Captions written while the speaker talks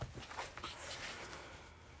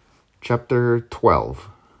Chapter 12.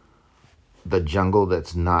 The Jungle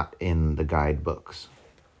That's Not in the Guidebooks.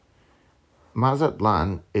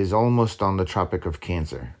 Mazatlan is almost on the Tropic of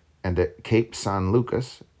Cancer, and at Cape San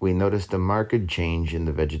Lucas we noticed a marked change in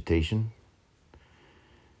the vegetation.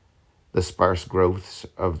 The sparse growths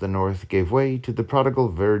of the north gave way to the prodigal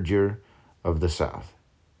verdure of the south.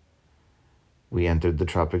 We entered the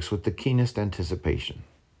tropics with the keenest anticipation.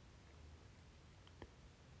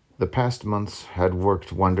 The past months had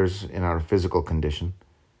worked wonders in our physical condition.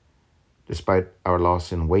 Despite our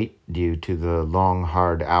loss in weight due to the long,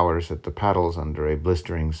 hard hours at the paddles under a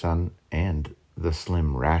blistering sun and the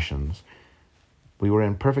slim rations, we were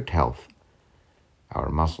in perfect health. Our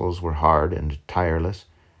muscles were hard and tireless,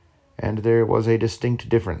 and there was a distinct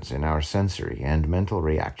difference in our sensory and mental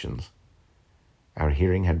reactions. Our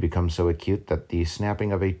hearing had become so acute that the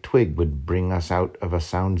snapping of a twig would bring us out of a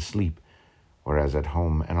sound sleep, whereas at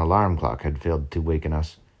home an alarm clock had failed to waken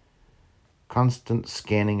us. Constant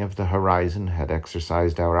scanning of the horizon had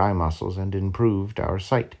exercised our eye muscles and improved our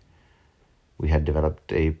sight. We had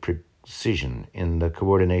developed a precision in the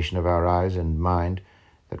coordination of our eyes and mind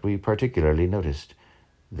that we particularly noticed.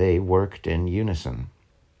 They worked in unison.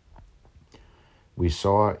 We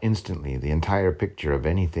saw instantly the entire picture of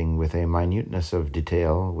anything with a minuteness of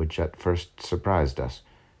detail which at first surprised us.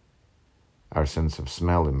 Our sense of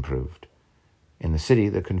smell improved. In the city,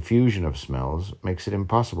 the confusion of smells makes it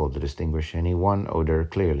impossible to distinguish any one odor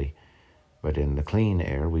clearly, but in the clean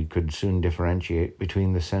air we could soon differentiate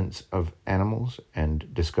between the scents of animals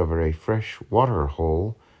and discover a fresh water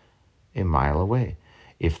hole a mile away,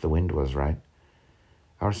 if the wind was right.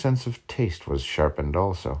 Our sense of taste was sharpened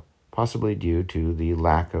also, possibly due to the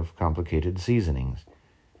lack of complicated seasonings.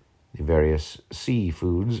 The various sea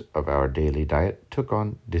foods of our daily diet took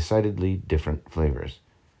on decidedly different flavors.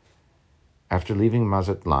 After leaving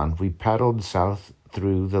Mazatlan, we paddled south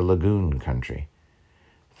through the lagoon country,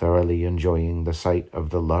 thoroughly enjoying the sight of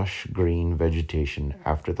the lush green vegetation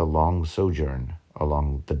after the long sojourn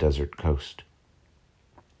along the desert coast.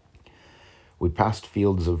 We passed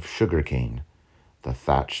fields of sugarcane, the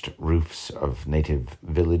thatched roofs of native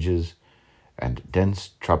villages, and dense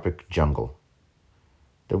tropic jungle.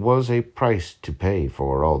 There was a price to pay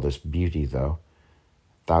for all this beauty, though.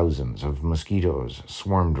 Thousands of mosquitoes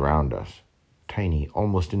swarmed round us. Tiny,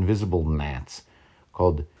 almost invisible gnats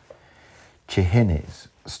called chihines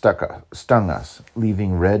stung us,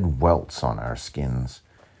 leaving red welts on our skins.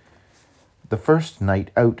 The first night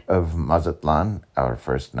out of Mazatlan, our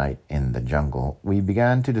first night in the jungle, we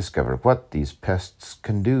began to discover what these pests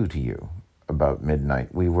can do to you. About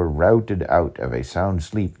midnight, we were routed out of a sound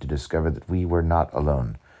sleep to discover that we were not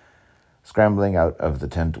alone. Scrambling out of the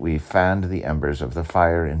tent, we fanned the embers of the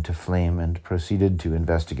fire into flame and proceeded to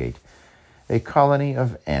investigate. A colony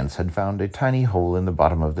of ants had found a tiny hole in the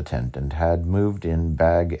bottom of the tent and had moved in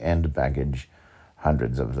bag and baggage,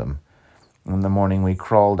 hundreds of them. In the morning we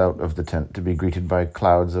crawled out of the tent to be greeted by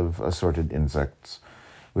clouds of assorted insects.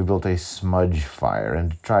 We built a smudge fire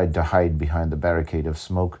and tried to hide behind the barricade of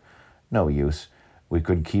smoke. No use. We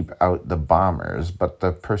could keep out the bombers, but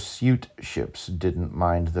the pursuit ships didn't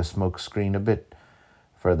mind the smoke screen a bit.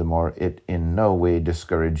 Furthermore, it in no way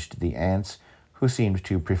discouraged the ants, who seemed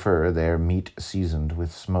to prefer their meat seasoned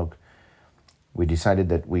with smoke. We decided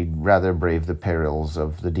that we'd rather brave the perils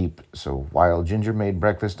of the deep, so while Ginger made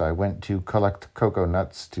breakfast, I went to collect cocoa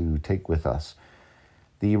nuts to take with us.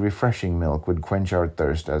 The refreshing milk would quench our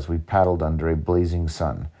thirst as we paddled under a blazing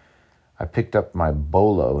sun. I picked up my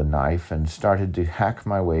bolo knife and started to hack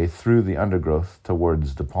my way through the undergrowth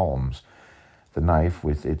towards the palms. The knife,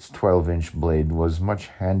 with its 12-inch blade, was much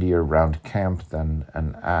handier round camp than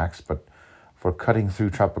an axe, but for cutting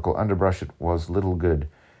through tropical underbrush it was little good.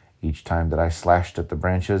 Each time that I slashed at the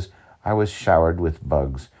branches, I was showered with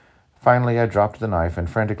bugs. Finally, I dropped the knife and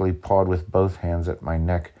frantically pawed with both hands at my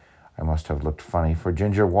neck. I must have looked funny, for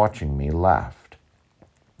Ginger, watching me, laughed.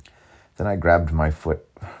 Then I grabbed my foot.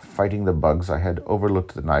 Fighting the bugs, I had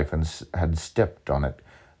overlooked the knife and had stepped on it,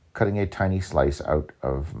 cutting a tiny slice out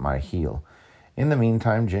of my heel. In the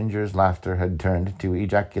meantime, Ginger's laughter had turned to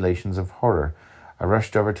ejaculations of horror. I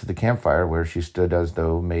rushed over to the campfire where she stood as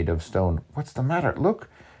though made of stone. "What's the matter? Look!"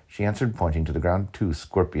 she answered, pointing to the ground. 2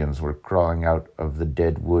 scorpions were crawling out of the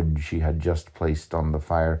dead wood she had just placed on the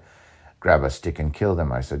fire. "Grab a stick and kill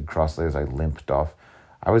them," I said crossly as I limped off.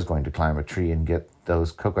 I was going to climb a tree and get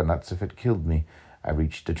those coconuts if it killed me. I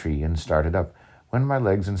reached the tree and started up. When my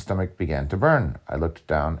legs and stomach began to burn, I looked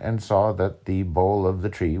down and saw that the bole of the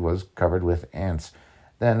tree was covered with ants.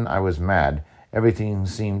 Then I was mad. Everything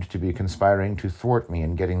seemed to be conspiring to thwart me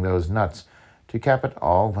in getting those nuts. To cap it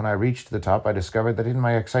all, when I reached the top, I discovered that in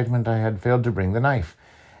my excitement I had failed to bring the knife.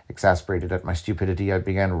 Exasperated at my stupidity, I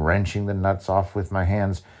began wrenching the nuts off with my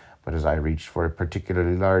hands, but as I reached for a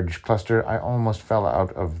particularly large cluster, I almost fell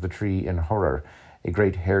out of the tree in horror. A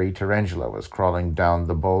great hairy tarantula was crawling down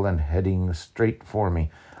the bowl and heading straight for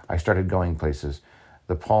me. I started going places.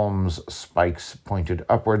 The palm's spikes pointed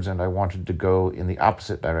upwards, and I wanted to go in the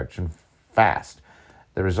opposite direction fast.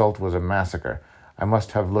 The result was a massacre. I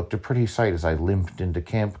must have looked a pretty sight as I limped into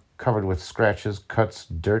camp, covered with scratches, cuts,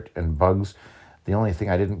 dirt, and bugs. The only thing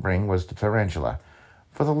I didn't bring was the tarantula.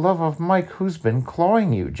 "For the love of Mike, who's been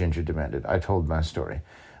clawing you?" Ginger demanded. I told my story.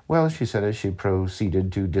 "Well," she said as she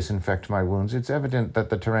proceeded to disinfect my wounds, "it's evident that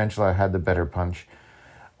the tarantula had the better punch."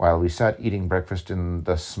 While we sat eating breakfast in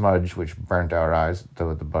the smudge which burnt our eyes,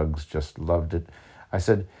 though the bugs just loved it, I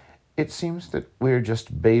said, "It seems that we're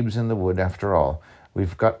just babes in the wood after all.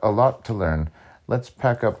 We've got a lot to learn. Let's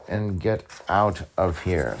pack up and get out of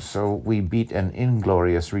here." So we beat an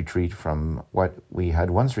inglorious retreat from what we had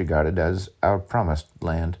once regarded as our promised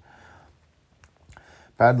land.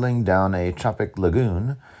 Paddling down a tropic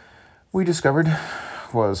lagoon, we discovered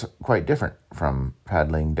was quite different from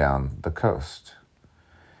paddling down the coast.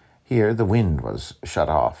 Here the wind was shut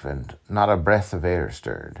off, and not a breath of air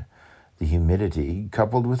stirred. The humidity,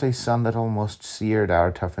 coupled with a sun that almost seared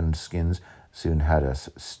our toughened skins, soon had us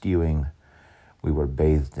stewing. We were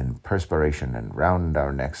bathed in perspiration, and round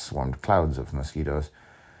our necks swarmed clouds of mosquitoes.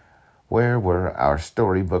 Where were our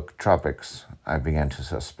storybook tropics? I began to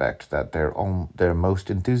suspect that their most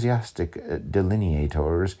enthusiastic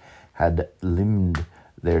delineators had limned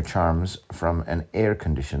their charms from an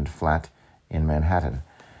air-conditioned flat in Manhattan.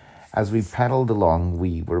 As we paddled along,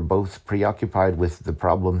 we were both preoccupied with the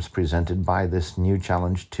problems presented by this new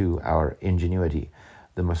challenge to our ingenuity.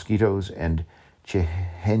 The mosquitoes and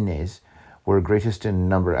chehenes were greatest in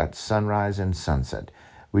number at sunrise and sunset.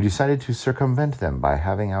 We decided to circumvent them by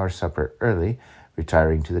having our supper early,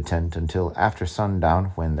 retiring to the tent until after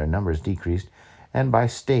sundown when their numbers decreased, and by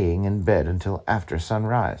staying in bed until after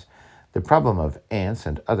sunrise. The problem of ants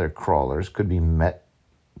and other crawlers could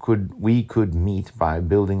meet by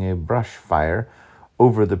building a brush fire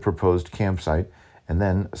over the proposed campsite and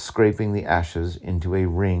then scraping the ashes into a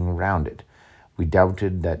ring round it. We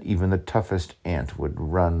doubted that even the toughest ant would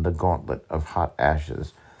run the gauntlet of hot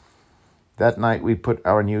ashes. That night we put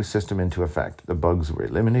our new system into effect. The bugs were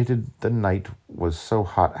eliminated. The night was so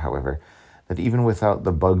hot, however, that even without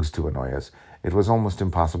the bugs to annoy us, it was almost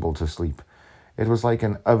impossible to sleep. It was like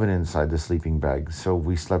an oven inside the sleeping bag, so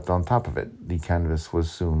we slept on top of it. The canvas was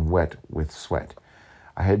soon wet with sweat.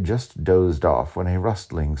 I had just dozed off when a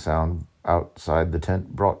rustling sound outside the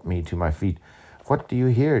tent brought me to my feet. "What do you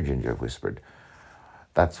hear?" Ginger whispered.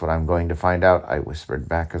 "That's what I'm going to find out," I whispered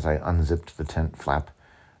back as I unzipped the tent flap.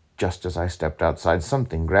 Just as I stepped outside,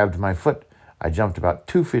 something grabbed my foot. I jumped about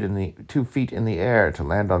 2 feet in the air to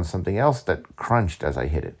land on something else that crunched as I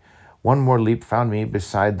hit it. One more leap found me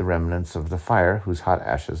beside the remnants of the fire, whose hot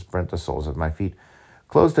ashes burnt the soles of my feet.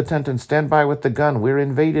 "Close the tent and stand by with the gun. We're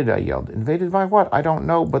invaded," I yelled. "Invaded by what?" "I don't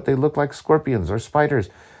know, but they look like scorpions or spiders."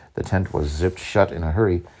 The tent was zipped shut in a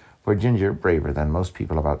hurry, for Ginger, braver than most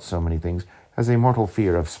people about so many things, has a mortal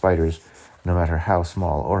fear of spiders, no matter how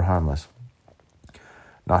small or harmless.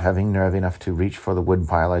 Not having nerve enough to reach for the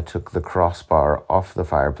woodpile, I took the crossbar off the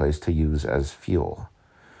fireplace to use as fuel.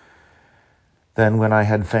 Then, when I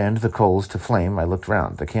had fanned the coals to flame, I looked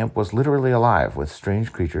round. The camp was literally alive with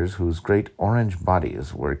strange creatures whose great orange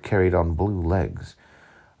bodies were carried on blue legs.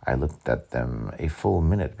 I looked at them a full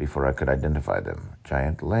minute before I could identify them.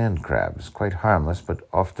 Giant land crabs, quite harmless but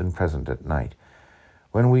often present at night.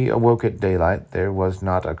 When we awoke at daylight, there was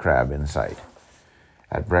not a crab in sight.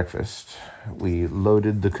 At breakfast, we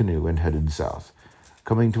loaded the canoe and headed south.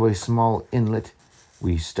 Coming to a small inlet,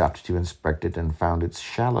 we stopped to inspect it and found its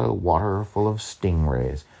shallow water full of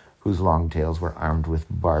stingrays, whose long tails were armed with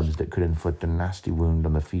barbs that could inflict a nasty wound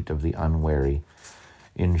on the feet of the unwary.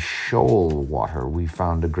 In shoal water, we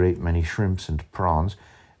found a great many shrimps and prawns,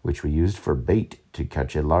 which we used for bait to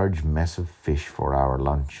catch a large mess of fish for our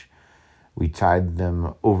lunch. We tied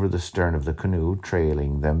them over the stern of the canoe,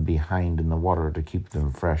 trailing them behind in the water to keep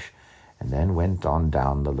them fresh, and then went on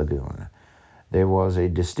down the lagoon. There was a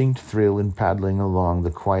distinct thrill in paddling along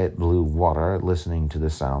the quiet blue water, listening to the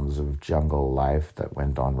sounds of jungle life that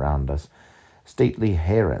went on round us. Stately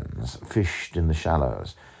herons fished in the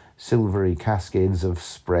shallows. Silvery cascades of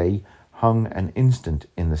spray hung an instant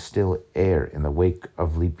in the still air in the wake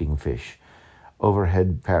of leaping fish.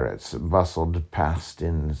 Overhead parrots bustled past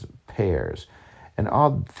in pairs. An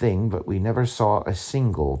odd thing, but we never saw a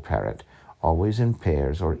single parrot, always in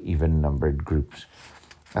pairs or even-numbered groups.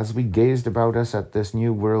 As we gazed about us at this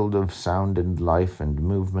new world of sound and life and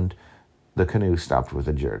movement, The canoe stopped with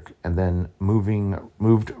a jerk, and then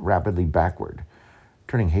moved rapidly backward.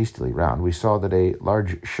 Turning hastily round, we saw that a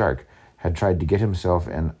large shark had tried to get himself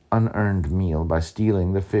an unearned meal by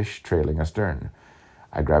stealing the fish trailing astern.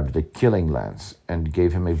 I grabbed the killing lance and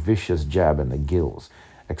gave him a vicious jab in the gills,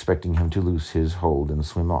 expecting him to loose his hold and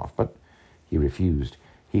swim off, but he refused.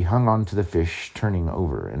 He hung on to the fish, turning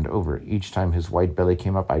over and over. Each time his white belly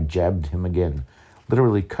came up, I jabbed him again,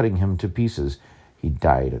 literally cutting him to pieces. He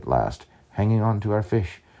died at last, hanging on to our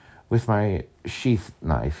fish. With my sheath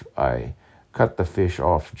knife, I cut the fish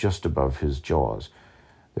off just above his jaws.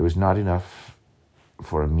 There was not enough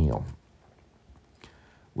for a meal.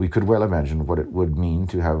 We could well imagine what it would mean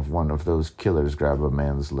to have one of those killers grab a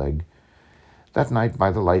man's leg. That night, by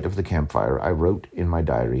the light of the campfire, I wrote in my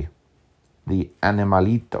diary, "The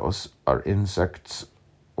animalitos, or insects,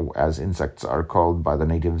 as insects are called by the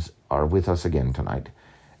natives, are with us again tonight.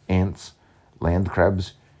 Ants, land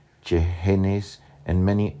crabs, chehenes, and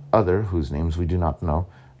many other whose names we do not know,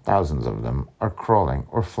 thousands of them, are crawling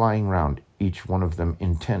or flying round, each one of them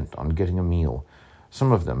intent on getting a meal.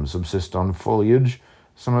 Some of them subsist on foliage.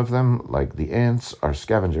 Some of them, like the ants, are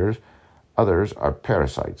scavengers. Others are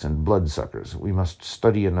parasites and bloodsuckers. We must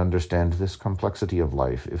study and understand this complexity of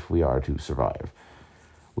life if we are to survive."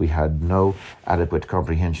 We had no adequate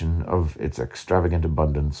comprehension of its extravagant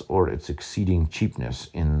abundance or its exceeding cheapness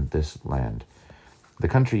in this land. The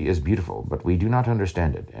country is beautiful, but we do not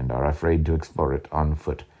understand it and are afraid to explore it on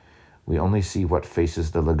foot. We only see what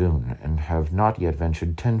faces the lagoon and have not yet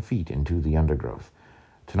ventured 10 feet into the undergrowth.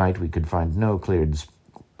 Tonight we could find no cleared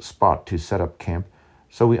spot to set up camp,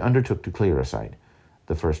 so we undertook to clear a site.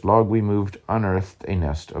 The first log we moved unearthed a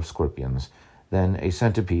nest of scorpions. Then a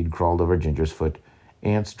centipede crawled over Ginger's foot.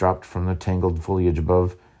 Ants dropped from the tangled foliage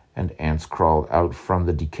above, and ants crawled out from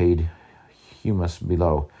the decayed humus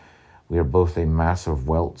below. We are both a mass of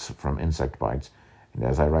welts from insect bites, and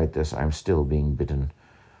as I write this, I am still being bitten.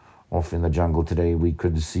 Off in the jungle today, we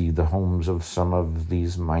could see the homes of some of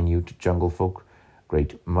these minute jungle folk,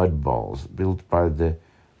 great mud balls built by the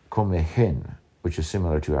comehen, which is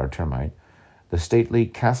similar to our termite, the stately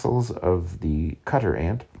castles of the cutter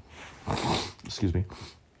ant,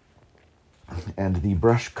 and the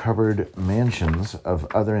brush-covered mansions of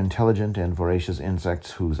other intelligent and voracious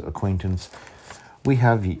insects whose acquaintance we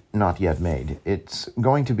have not yet made. It's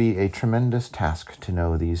going to be a tremendous task to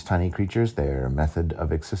know these tiny creatures, their method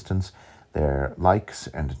of existence, their likes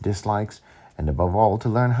and dislikes, and above all, to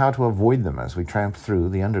learn how to avoid them as we tramp through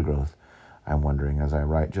the undergrowth. I'm wondering as I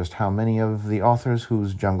write just how many of the authors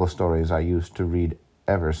whose jungle stories I used to read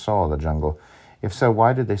ever saw the jungle. If so,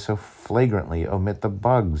 why did they so flagrantly omit the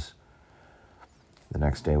bugs? The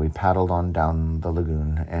next day we paddled on down the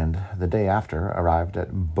lagoon, and the day after arrived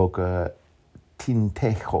at Boca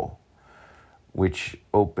Tintejo, which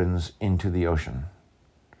opens into the ocean.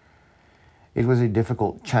 It was a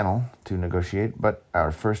difficult channel to negotiate, but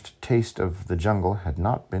our first taste of the jungle had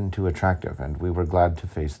not been too attractive, and we were glad to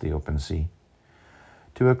face the open sea.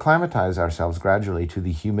 To acclimatize ourselves gradually to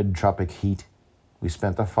the humid tropic heat, we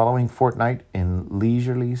spent the following fortnight in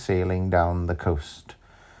leisurely sailing down the coast,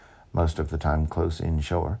 most of the time close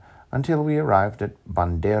inshore, until we arrived at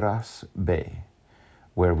Banderas Bay,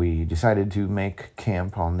 where we decided to make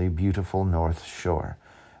camp on the beautiful north shore,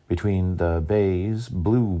 between the bay's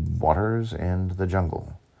blue waters and the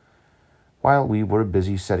jungle. While we were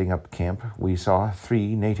busy setting up camp, we saw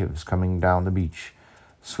 3 natives coming down the beach,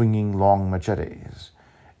 swinging long machetes.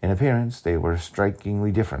 In appearance, they were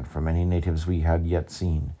strikingly different from any natives we had yet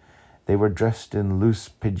seen. They were dressed in loose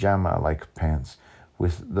pajama-like pants,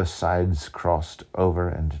 with the sides crossed over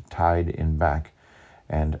and tied in back,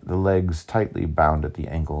 and the legs tightly bound at the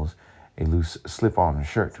ankles. A loose slip-on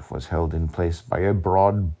shirt was held in place by a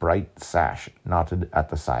broad, bright sash knotted at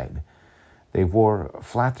the side. They wore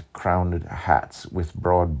flat-crowned hats with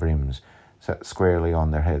broad brims set squarely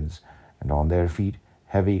on their heads, and on their feet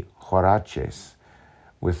heavy huaraches,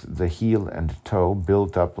 with the heel and toe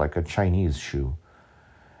built up like a Chinese shoe.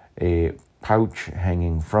 A pouch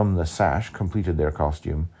hanging from the sash completed their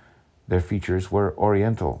costume. Their features were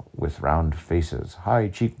oriental, with round faces, high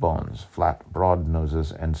cheekbones, flat, broad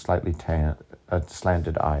noses, and slightly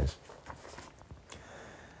slanted eyes.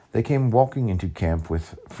 They came walking into camp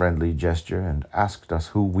with friendly gesture and asked us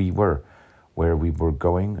who we were, where we were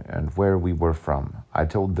going, and where we were from. I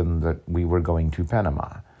told them that we were going to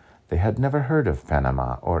Panama. They had never heard of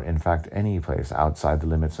Panama, or in fact any place outside the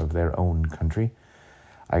limits of their own country.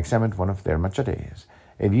 I examined one of their machetes,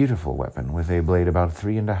 a beautiful weapon with a blade about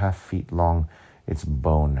 3.5 feet long, its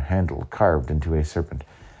bone handle carved into a serpent.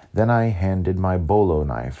 Then I handed my bolo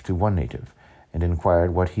knife to one native and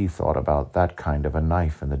inquired what he thought about that kind of a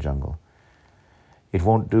knife in the jungle. "It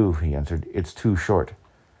won't do," he answered. "It's too short."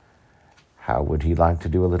 "How would he like to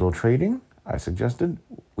do a little trading?" I suggested.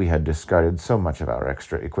 We had discarded so much of our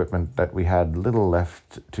extra equipment that we had little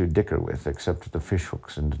left to dicker with except the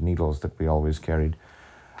fishhooks and needles that we always carried.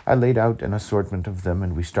 I laid out an assortment of them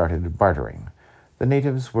and we started bartering. The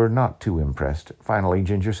natives were not too impressed. Finally,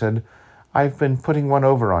 Ginger said, "I've been putting one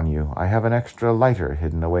over on you. I have an extra lighter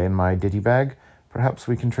hidden away in my ditty bag. Perhaps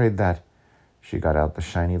we can trade that." She got out the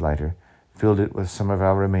shiny lighter, filled it with some of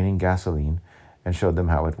our remaining gasoline, and showed them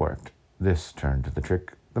how it worked. This turned the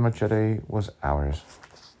trick. The machete was ours.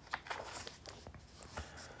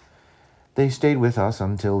 They stayed with us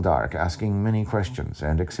until dark, asking many questions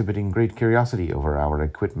and exhibiting great curiosity over our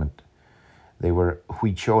equipment. They were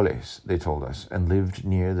huicholes, they told us, and lived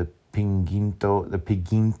near the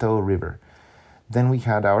Piguinto River. Then we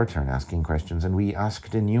had our turn asking questions, and we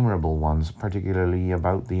asked innumerable ones, particularly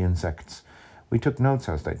about the insects. We took notes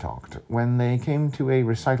as they talked. When they came to a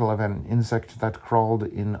recital of an insect that crawled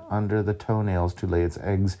in under the toenails to lay its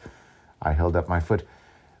eggs, I held up my foot.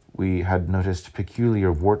 We had noticed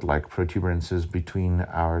peculiar wart-like protuberances between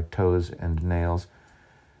our toes and nails.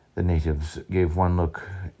 The natives gave one look.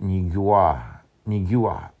 Nigua,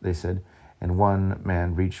 they said, and one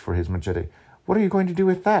man reached for his machete. "What are you going to do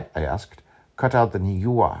with that?" I asked. "Cut out the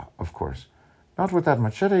nigua, of course." "Not with that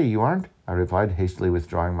machete, you aren't," I replied, hastily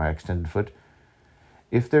withdrawing my extended foot.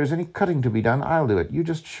 "If there's any cutting to be done, I'll do it. You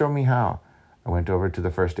just show me how." I went over to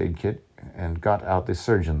the first aid kit and got out the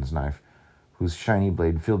surgeon's knife, whose shiny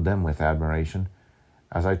blade filled them with admiration.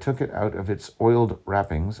 As I took it out of its oiled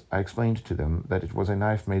wrappings, I explained to them that it was a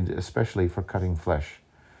knife made especially for cutting flesh.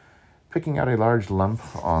 Picking out a large lump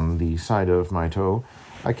on the side of my toe,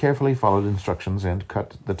 I carefully followed instructions and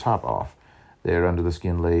cut the top off. There under the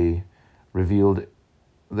skin lay revealed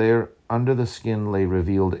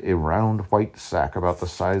a round white sack about the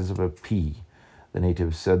size of a pea. The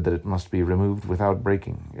natives said that it must be removed without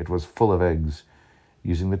breaking. It was full of eggs.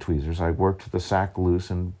 Using the tweezers, I worked the sack loose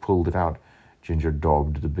and pulled it out. Ginger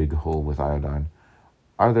dogged the big hole with iodine.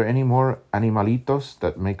 "Are there any more animalitos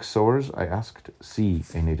that make sores?" I asked. "Si,"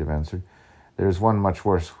 a native answered. "There is one much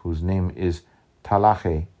worse, whose name is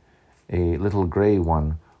Talaje, a little gray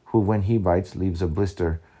one, who, when he bites, leaves a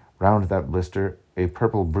blister. Round that blister, a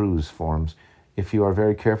purple bruise forms. If you are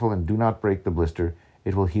very careful and do not break the blister,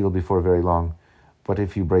 it will heal before very long. But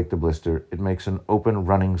if you break the blister, it makes an open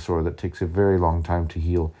running sore that takes a very long time to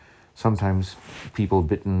heal. Sometimes people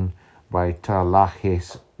bitten by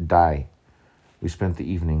talajes die." We spent the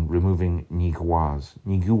evening removing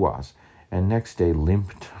niguas, and next day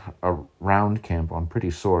limped around camp on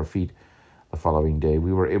pretty sore feet. The following day,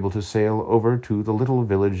 we were able to sail over to the little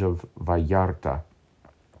village of Vallarta.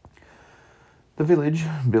 The village,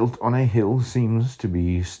 built on a hill, seems to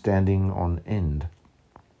be standing on end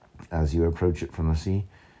as you approach it from the sea.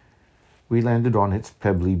 We landed on its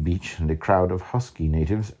pebbly beach, and a crowd of husky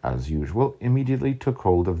natives, as usual, immediately took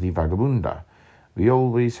hold of the vagabunda. We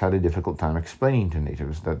always had a difficult time explaining to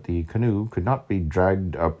natives that the canoe could not be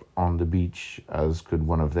dragged up on the beach, as could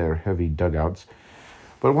one of their heavy dugouts.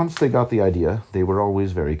 But once they got the idea, they were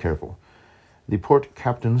always very careful. The port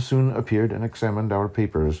captain soon appeared and examined our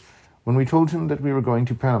papers. When we told him that we were going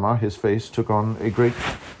to Panama, his face took on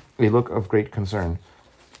a look of great concern.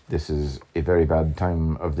 "This is a very bad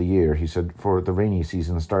time of the year," he said, "for the rainy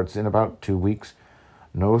season starts in about 2 weeks.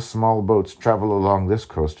 No small boats travel along this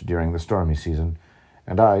coast during the stormy season,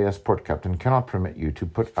 and I, as port captain, cannot permit you to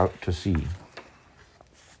put out to sea."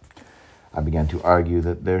 I began to argue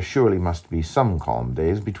that there surely must be some calm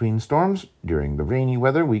days between storms. During the rainy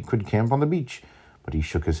weather, we could camp on the beach. But he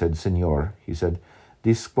shook his head. "Senor," he said,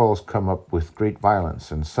 "these squalls come up with great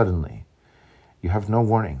violence and suddenly. You have no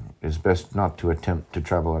warning. It is best not to attempt to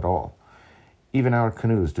travel at all. Even our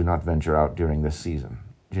canoes do not venture out during this season."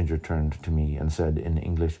 Ginger turned to me and said in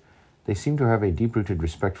English, "They seem to have a deep-rooted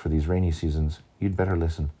respect for these rainy seasons. You'd better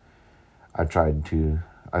listen." I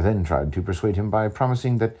then tried to persuade him by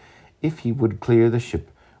promising that if he would clear the ship,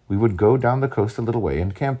 we would go down the coast a little way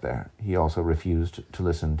and camp there. He also refused to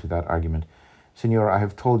listen to that argument. "Senor, I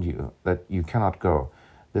have told you that you cannot go.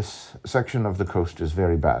 This section of the coast is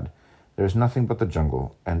very bad. There is nothing but the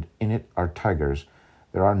jungle, and in it are tigers.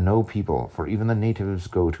 There are no people, for even the natives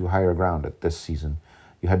go to higher ground at this season.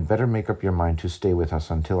 You had better make up your mind to stay with us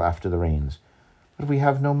until after the rains." "But we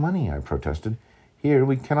have no money," I protested. "Here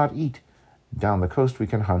we cannot eat. Down the coast we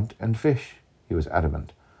can hunt and fish." He was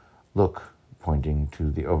adamant. "Look," pointing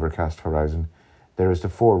to the overcast horizon, "there is the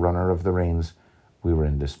forerunner of the rains." We were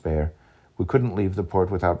in despair. We couldn't leave the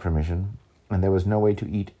port without permission, and there was no way to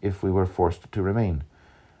eat if we were forced to remain.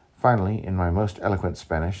 Finally, in my most eloquent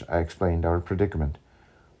Spanish, I explained our predicament.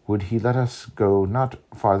 would he let us go not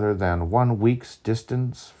farther than 1 week's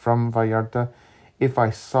distance from Vallarta if I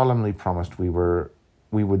solemnly promised we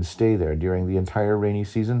would stay there during the entire rainy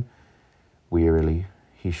season? Wearily,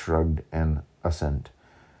 he shrugged an assent.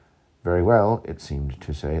 Very well, it seemed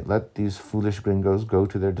to say. Let these foolish gringos go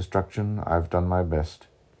to their destruction. I've done my best.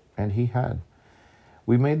 And he had.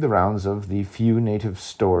 We made the rounds of the few native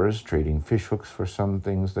stores, trading fishhooks for some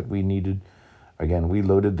things that we needed. Again, we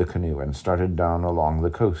loaded the canoe and started down along the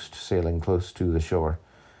coast, sailing close to the shore.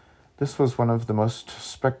 This was one of the most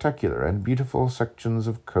spectacular and beautiful sections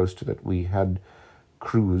of coast that we had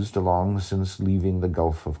cruised along since leaving the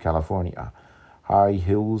Gulf of California. High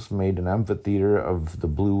hills made an amphitheater of the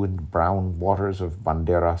blue and brown waters of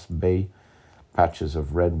Banderas Bay. Patches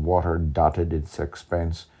of red water dotted its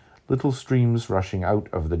expanse. Little streams rushing out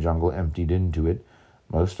of the jungle emptied into it.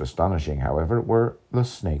 Most astonishing, however, were the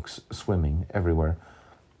snakes swimming everywhere.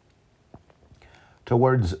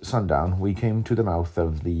 Towards sundown, we came to the mouth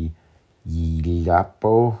of the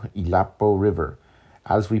Ilapo River.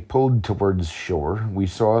 As we pulled towards shore, we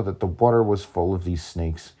saw that the water was full of these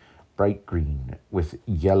snakes, bright green, with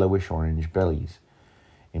yellowish-orange bellies.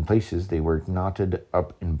 In places, they were knotted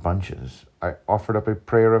up in bunches. I offered up a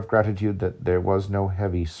prayer of gratitude that there was no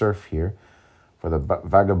heavy surf here, for the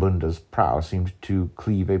Vagabunda's prow seemed to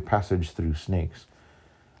cleave a passage through snakes.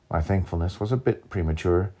 My thankfulness was a bit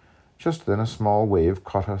premature. Just then a small wave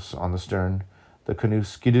caught us on the stern. The canoe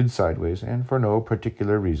skidded sideways, and for no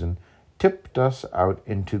particular reason, tipped us out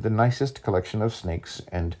into the nicest collection of snakes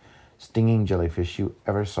and stinging jellyfish you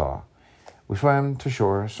ever saw. We swam to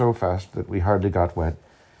shore so fast that we hardly got wet,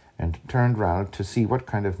 and turned round to see what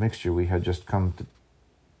kind of mixture we had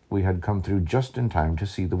come through just in time to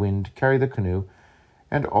see the wind carry the canoe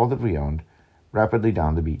and all that we owned rapidly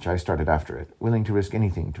down the beach. I started after it, willing to risk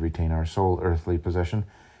anything to retain our sole earthly possession,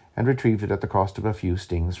 and retrieved it at the cost of a few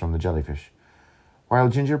stings from the jellyfish. While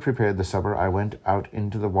Ginger prepared the supper, I went out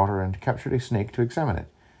into the water and captured a snake to examine it.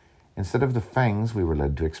 Instead of the fangs we were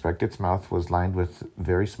led to expect, its mouth was lined with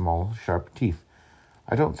very small, sharp teeth.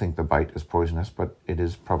 I don't think the bite is poisonous, but it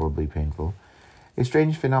is probably painful. A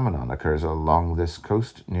strange phenomenon occurs along this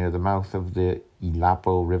coast near the mouth of the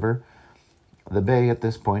Ilapo River. The bay at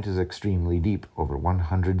this point is extremely deep, over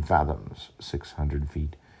 100 fathoms, 600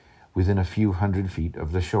 feet, within a few hundred feet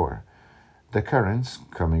of the shore. The currents,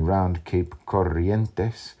 coming round Cape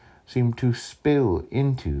Corrientes, seem to spill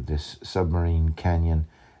into this submarine canyon,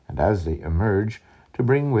 and as they emerge, to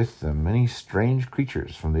bring with them many strange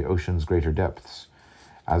creatures from the ocean's greater depths.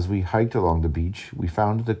 As we hiked along the beach, we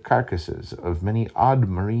found the carcasses of many odd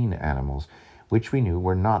marine animals, which we knew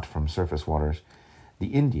were not from surface waters. The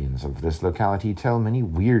Indians of this locality tell many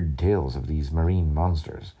weird tales of these marine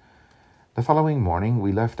monsters. The following morning,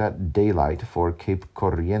 we left at daylight for Cape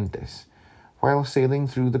Corrientes. While sailing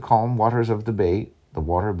through the calm waters of the bay, the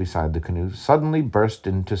water beside the canoe suddenly burst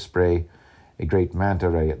into spray. A great manta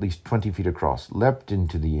ray, at least 20 feet across, leapt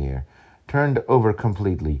into the air, turned over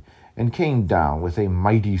completely, and came down with a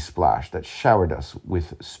mighty splash that showered us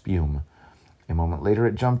with spume. A moment later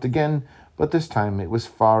it jumped again, but this time it was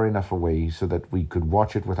far enough away so that we could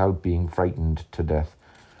watch it without being frightened to death.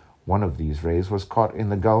 One of these rays was caught in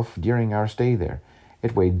the Gulf during our stay there.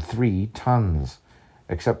 It weighed 3 tons.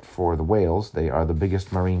 Except for the whales, they are the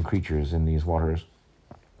biggest marine creatures in these waters.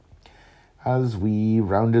 As we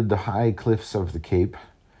rounded the high cliffs of the cape,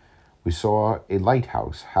 we saw a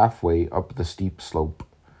lighthouse halfway up the steep slope.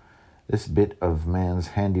 This bit of man's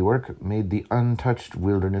handiwork made the untouched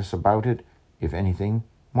wilderness about it, if anything,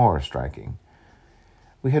 more striking.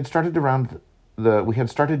 We had started to round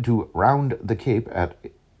the cape at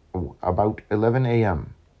about 11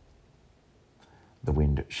 a.m. The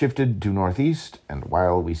wind shifted to northeast, and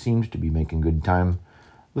while we seemed to be making good time,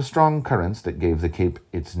 the strong currents that gave the cape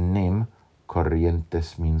its name,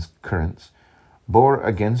 corrientes means currents, bore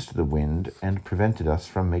against the wind and prevented us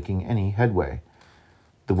from making any headway.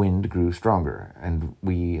 The wind grew stronger, and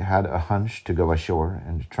we had a hunch to go ashore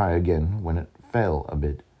and try again when it fell a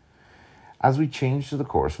bit. As we changed the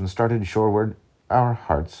course and started shoreward, our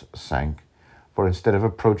hearts sank, for instead of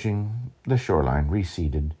approaching, the shoreline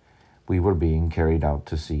receded. We were being carried out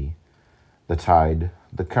to sea. The tide,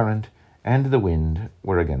 the current, and the wind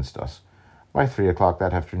were against us. By 3 o'clock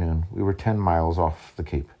that afternoon, we were 10 miles off the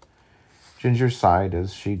cape. Ginger sighed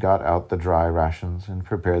as she got out the dry rations and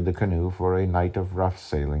prepared the canoe for a night of rough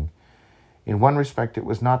sailing. In one respect, it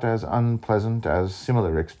was not as unpleasant as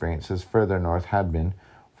similar experiences further north had been,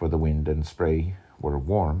 for the wind and spray were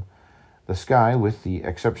warm. The sky, with the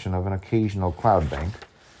exception of an occasional cloud bank,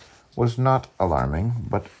 was not alarming,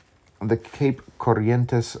 but the Cape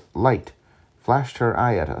Corrientes light flashed her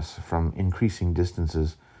eye at us from increasing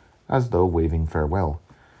distances, as though waving farewell.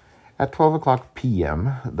 At 12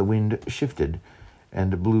 p.m., the wind shifted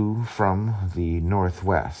and blew from the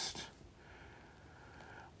northwest.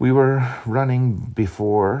 We were running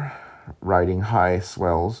before, riding high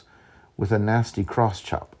swells with a nasty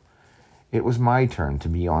cross-chop. It was my turn to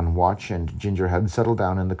be on watch, and Ginger had settled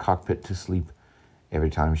down in the cockpit to sleep. Every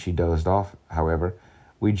time she dozed off, however,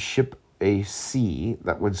 we'd ship a sea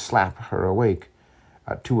that would slap her awake.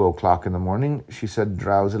 At 2 o'clock in the morning, she said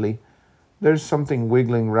drowsily, "There's something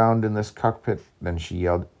wiggling round in this cockpit." Then she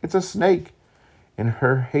yelled, "It's a snake!" In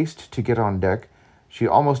her haste to get on deck, she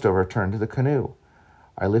almost overturned the canoe.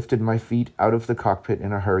 I lifted my feet out of the cockpit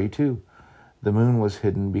in a hurry, too. The moon was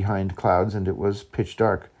hidden behind clouds, and it was pitch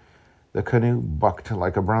dark. The canoe bucked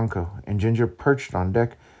like a bronco, and Ginger, perched on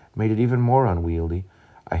deck, made it even more unwieldy.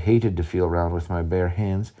 I hated to feel round with my bare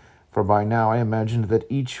hands, for by now I imagined that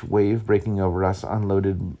each wave breaking over us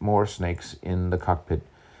unloaded more snakes in the cockpit.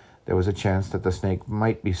 There was a chance that the snake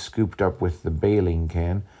might be scooped up with the bailing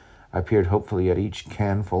can. I peered hopefully at each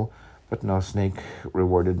canful, but no snake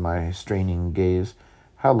rewarded my straining gaze.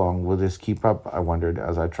 How long will this keep up, I wondered,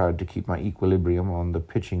 as I tried to keep my equilibrium on the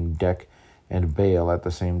pitching deck and bail at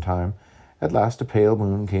the same time. At last a pale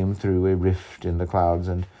moon came through a rift in the clouds,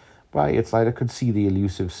 and by its light I could see the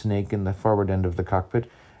elusive snake in the forward end of the cockpit.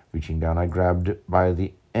 Reaching down, I grabbed by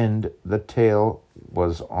the end the tail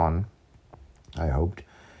was on, I hoped,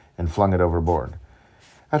 and flung it overboard.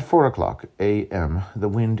 At 4 a.m., the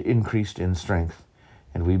wind increased in strength,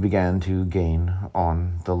 and we began to gain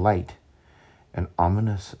on the light. An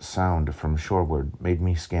ominous sound from shoreward made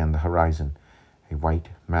me scan the horizon. A white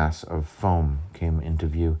mass of foam came into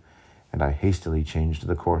view, and I hastily changed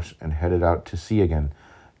the course and headed out to sea again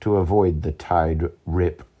to avoid the tide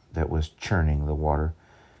rip that was churning the water.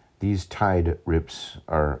 These tide rips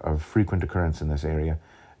are of frequent occurrence in this area,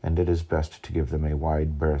 and it is best to give them a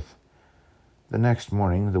wide berth. The next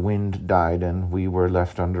morning the wind died, and we were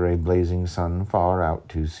left under a blazing sun far out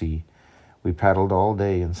to sea. We paddled all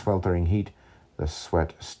day in sweltering heat, the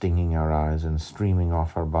sweat stinging our eyes and streaming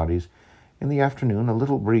off our bodies. In the afternoon a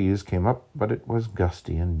little breeze came up, but it was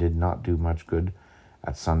gusty and did not do much good.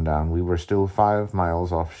 At sundown we were still 5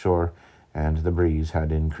 miles offshore, and the breeze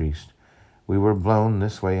had increased. We were blown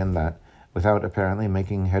this way and that, without apparently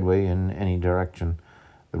making headway in any direction.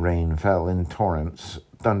 The rain fell in torrents,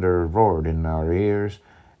 thunder roared in our ears,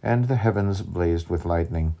 and the heavens blazed with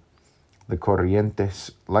lightning. The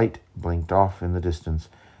Corrientes light blinked off in the distance.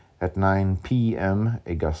 At 9 p.m.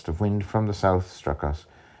 a gust of wind from the south struck us,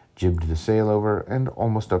 jibbed the sail over, and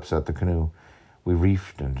almost upset the canoe. We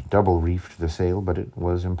reefed and double-reefed the sail, but it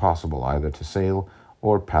was impossible either to sail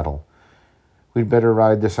or paddle. "We'd better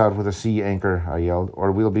ride this out with a sea anchor," I yelled,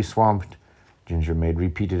 "or we'll be swamped." Ginger made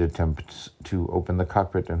repeated attempts to open the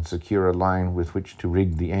cockpit and secure a line with which to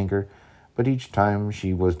rig the anchor, but each time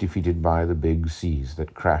she was defeated by the big seas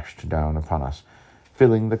that crashed down upon us,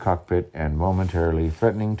 filling the cockpit and momentarily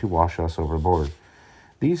threatening to wash us overboard.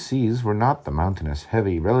 These seas were not the mountainous,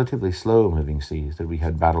 heavy, relatively slow-moving seas that we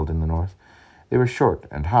had battled in the north. They were short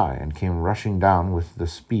and high and came rushing down with the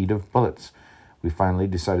speed of bullets. We finally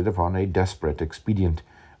decided upon a desperate expedient.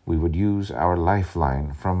 We would use our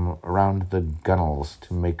lifeline from around the gunwales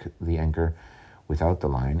to make the anchor. Without the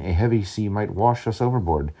line, a heavy sea might wash us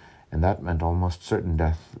overboard, and that meant almost certain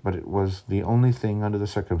death, but it was the only thing under the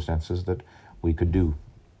circumstances that we could do.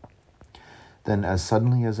 Then, as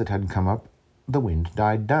suddenly as it had come up, the wind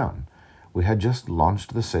died down. We had just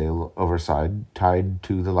launched the sail overside, tied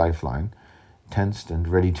to the lifeline. Tensed and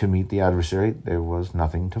ready to meet the adversary, there was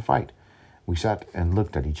nothing to fight. We sat and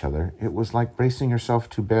looked at each other. It was like bracing yourself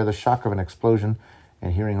to bear the shock of an explosion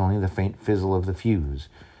and hearing only the faint fizzle of the fuse.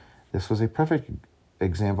 This was a perfect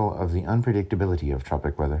example of the unpredictability of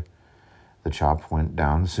tropic weather. The chop went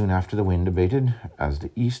down soon after the wind abated. As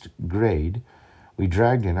the east grayed, we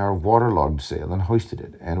dragged in our waterlogged sail and hoisted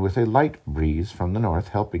it, and with a light breeze from the north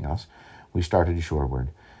helping us, we started shoreward.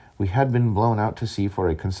 We had been blown out to sea for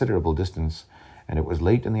a considerable distance, and it was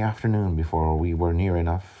late in the afternoon before we were near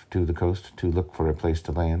enough to the coast to look for a place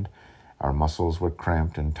to land. Our muscles were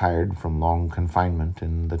cramped and tired from long confinement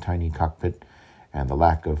in the tiny cockpit, and the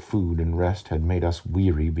lack of food and rest had made us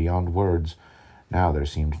weary beyond words. Now there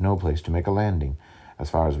seemed no place to make a landing. As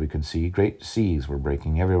far as we could see, great seas were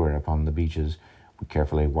breaking everywhere upon the beaches. We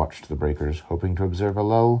carefully watched the breakers, hoping to observe a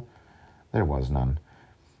lull. There was none.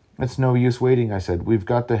 "It's no use waiting," I said. "We've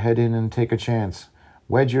got to head in and take a chance.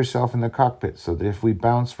 Wedge yourself in the cockpit so that if we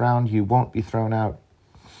bounce round, you won't be thrown out.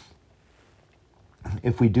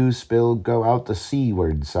 If we do spill, go out the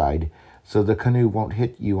seaward side, so the canoe won't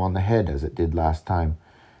hit you on the head as it did last time."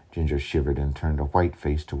 Ginger shivered and turned a white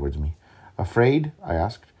face towards me. "Afraid?" I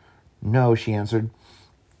asked. "No," she answered,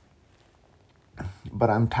 "but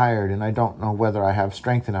I'm tired, and I don't know whether I have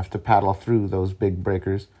strength enough to paddle through those big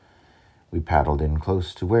breakers." We paddled in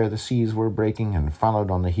close to where the seas were breaking and followed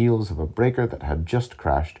on the heels of a breaker that had just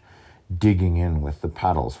crashed, digging in with the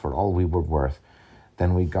paddles for all we were worth.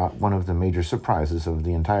 Then we got one of the major surprises of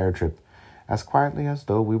the entire trip. As quietly as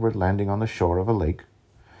though we were landing on the shore of a lake,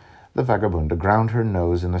 the vagabunda ground her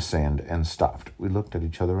nose in the sand and stopped. We looked at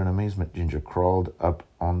each other in amazement. Ginger crawled up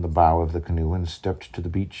on the bow of the canoe and stepped to the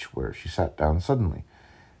beach, where she sat down suddenly.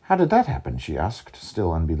 "How did that happen?" she asked,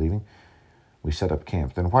 still unbelieving. We set up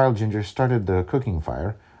camp. Then while Ginger started the cooking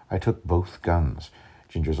fire, I took both guns,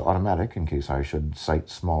 Ginger's automatic in case I should sight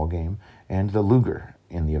small game, and the Luger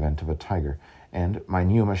in the event of a tiger, and my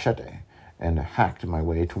new machete, and hacked my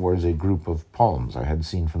way towards a group of palms I had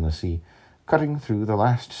seen from the sea. Cutting through the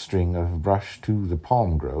last string of brush to the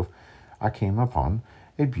palm grove, I came upon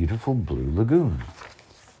a beautiful blue lagoon.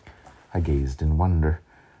 I gazed in wonder.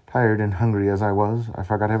 Tired and hungry as I was, I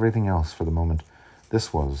forgot everything else for the moment.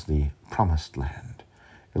 This was the promised land.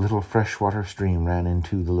 A little freshwater stream ran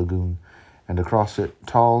into the lagoon, and across it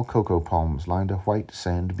tall cocoa palms lined a white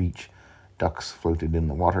sand beach. Ducks floated in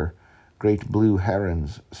the water. Great blue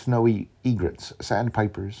herons, snowy egrets,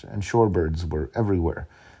 sandpipers, and shorebirds were everywhere.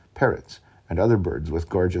 Parrots and other birds with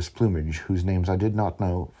gorgeous plumage, whose names I did not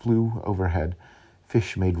know, flew overhead.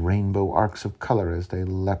 Fish made rainbow arcs of color as they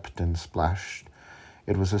leapt and splashed.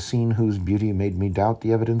 It was a scene whose beauty made me doubt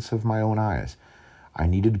the evidence of my own eyes. I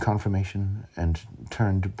needed confirmation and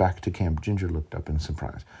turned back to camp. Ginger looked up in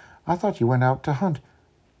surprise. "I thought you went out to hunt."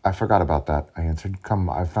 "I forgot about that," I answered. "Come,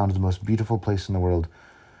 I've found the most beautiful place in the world."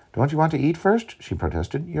 "Don't you want to eat first?" she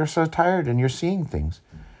protested. "You're so tired and you're seeing things."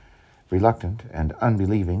 Reluctant and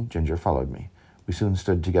unbelieving, Ginger followed me. We soon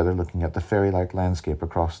stood together looking at the fairy-like landscape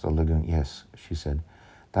across the lagoon. "Yes," she said,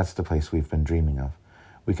 "that's the place we've been dreaming of.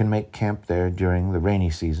 We can make camp there during the rainy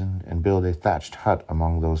season and build a thatched hut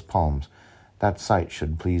among those palms. That sight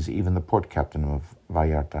should please even the port captain of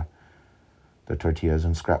Vallarta." The tortillas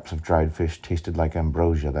and scraps of dried fish tasted like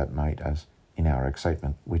ambrosia that night as, in our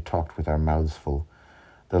excitement, we talked with our mouths full.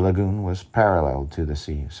 The lagoon was parallel to the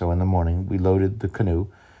sea, so in the morning we loaded the canoe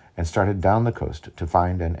and started down the coast to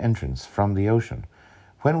find an entrance from the ocean.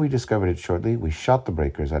 When we discovered it shortly, we shot the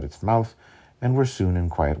breakers at its mouth and were soon in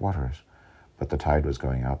quiet waters. But the tide was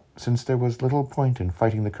going out. Since there was little point in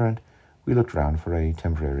fighting the current, we looked round for a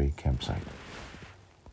temporary campsite.